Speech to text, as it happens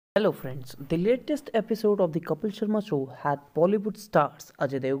Hello friends, the latest episode of the Kapil Sharma show had Bollywood stars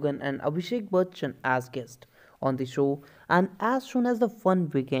Ajay and Abhishek Bachchan as guests on the show, and as soon as the fun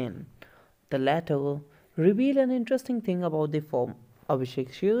began, the latter revealed an interesting thing about the form.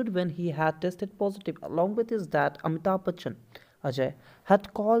 Abhishek shared when he had tested positive along with his dad Amitabh Bachchan. Ajay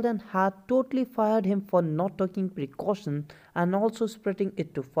had called and had totally fired him for not taking precaution and also spreading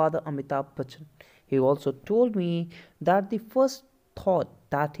it to father Amitabh Bachchan. He also told me that the first thought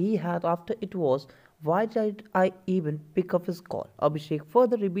that he had after it was, why did I even pick up his call? Abhishek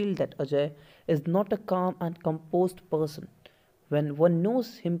further revealed that Ajay is not a calm and composed person when one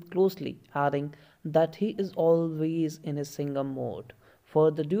knows him closely, adding that he is always in his singer mode.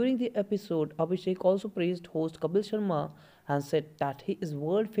 Further, during the episode, Abhishek also praised host Kapil Sharma and said that he is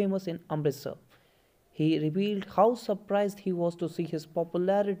world famous in Amritsar. He revealed how surprised he was to see his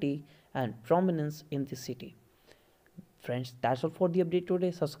popularity and prominence in the city. Friends, that's all for the update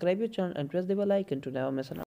today. Subscribe your channel and press the bell icon to never miss an